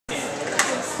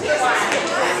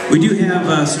We do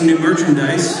have some new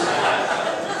merchandise.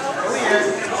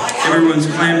 Everyone's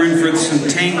clamoring for some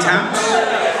tank tops.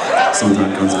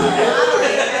 Sometimes comes out.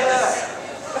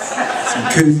 Some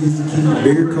koozies to keep the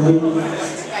beer cold.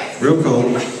 Real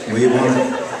cold. The way you want it.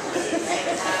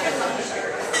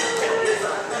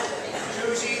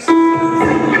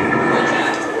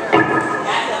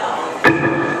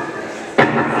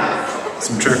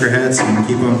 Some trucker hats and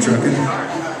keep on trucking.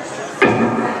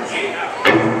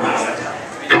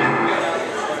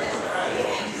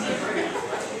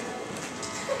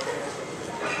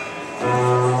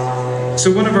 So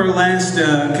one of our last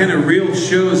kind of real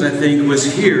shows, I think, was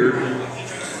here,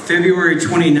 February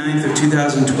 29th of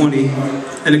 2020,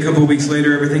 and a couple of weeks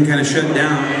later, everything kind of shut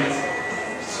down.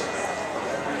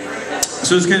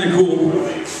 So it's kind of cool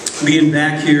being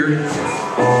back here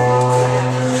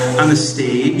on the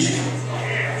stage,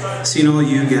 seeing all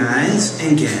you guys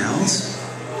and gals,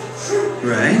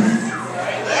 right?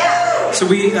 So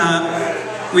we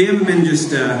haven't been just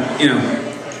you know,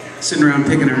 sitting around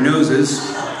picking our noses.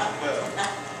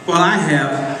 Well, I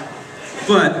have,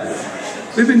 but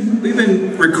we've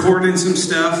been recording some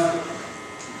stuff,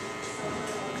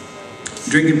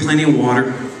 drinking plenty of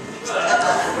water,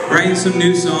 writing some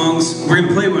new songs. We're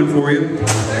gonna play one for you.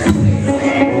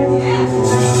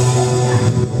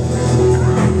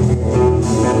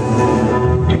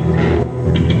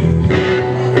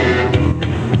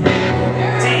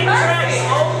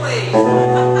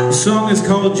 The song is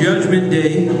called Judgment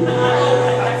Day,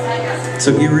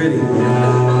 so get ready.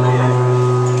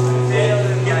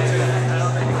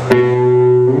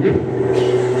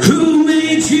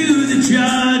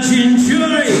 Judge and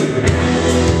jury,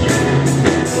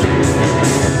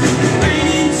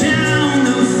 raining down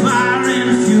the fire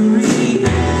and fury,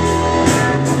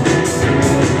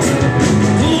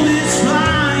 bullets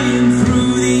flying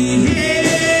through the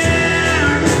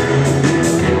air,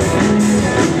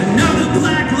 another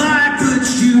black light, but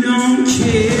you don't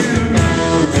care.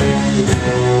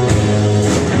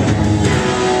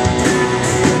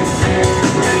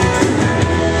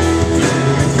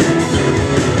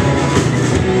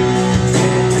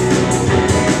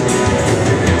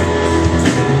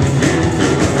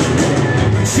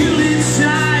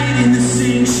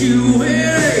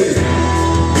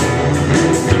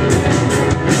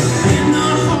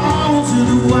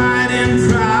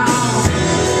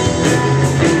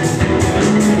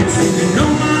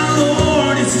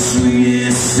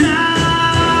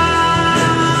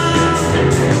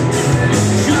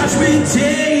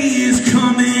 Day is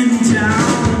coming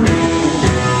down.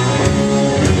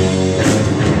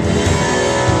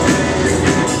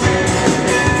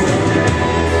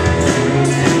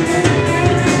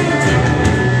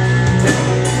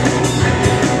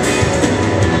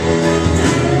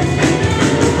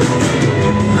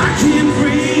 I can't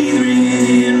breathe,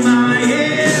 ringing in my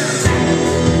ear.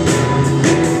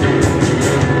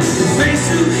 The face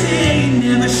of hate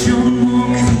never shown more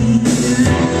clear.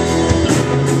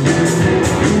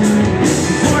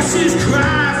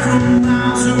 Cry from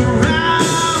miles around,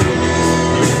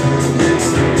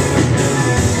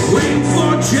 waiting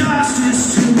for justice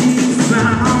to be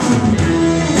found.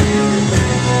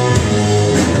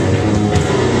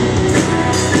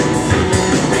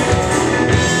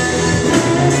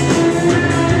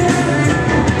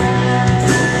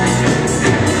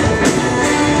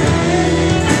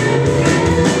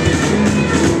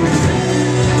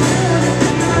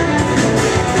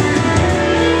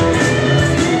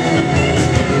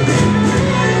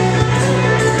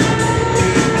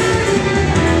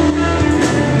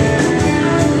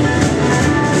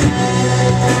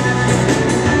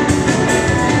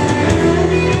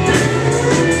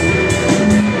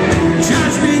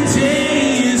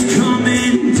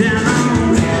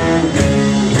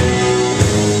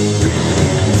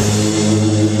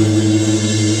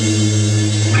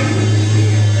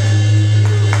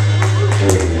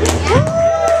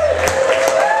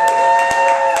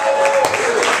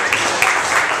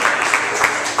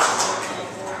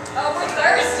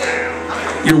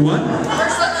 You're what?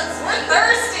 We're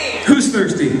thirsty. Who's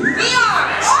thirsty? We are.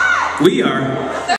 We are.